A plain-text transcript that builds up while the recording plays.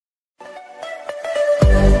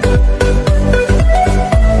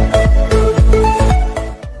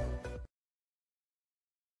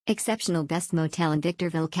Exceptional best motel in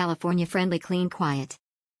Victorville, California. Friendly, clean, quiet.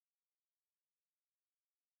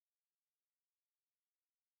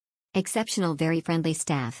 Exceptional, very friendly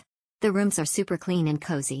staff. The rooms are super clean and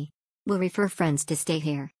cozy. Will refer friends to stay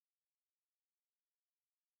here.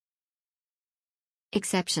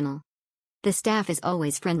 Exceptional. The staff is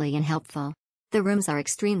always friendly and helpful. The rooms are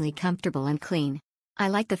extremely comfortable and clean. I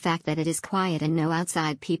like the fact that it is quiet and no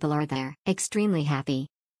outside people are there. Extremely happy.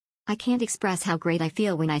 I can't express how great I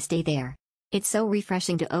feel when I stay there. It's so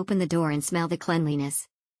refreshing to open the door and smell the cleanliness.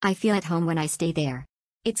 I feel at home when I stay there.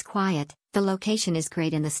 It's quiet, the location is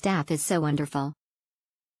great and the staff is so wonderful.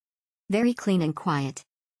 Very clean and quiet.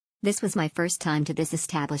 This was my first time to this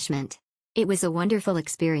establishment. It was a wonderful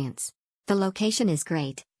experience. The location is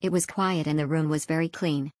great, it was quiet and the room was very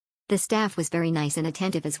clean. The staff was very nice and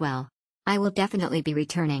attentive as well. I will definitely be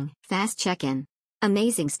returning. Fast check-in.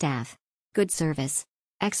 Amazing staff. Good service.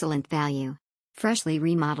 Excellent value. Freshly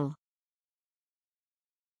remodeled.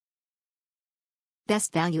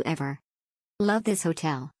 Best value ever. Love this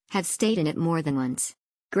hotel, have stayed in it more than once.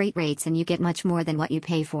 Great rates and you get much more than what you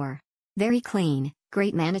pay for. Very clean,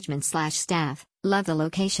 great management/staff, love the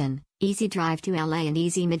location, easy drive to LA and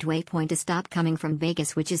easy midway point to stop coming from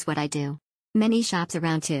Vegas, which is what I do. Many shops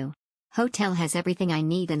around too. Hotel has everything I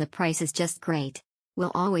need and the price is just great.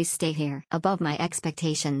 Will always stay here. Above my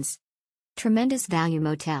expectations. Tremendous value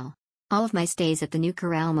motel. All of my stays at the new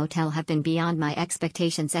Corral Motel have been beyond my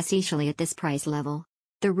expectations, especially at this price level.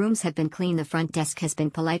 The rooms have been clean, the front desk has been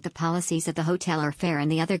polite, the policies of the hotel are fair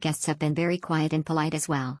and the other guests have been very quiet and polite as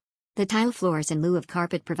well. The tile floors in lieu of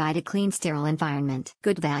carpet provide a clean, sterile environment.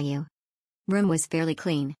 Good value. Room was fairly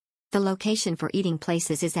clean. The location for eating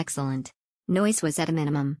places is excellent. Noise was at a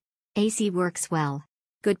minimum. AC works well.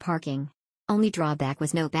 Good parking. Only drawback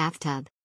was no bathtub.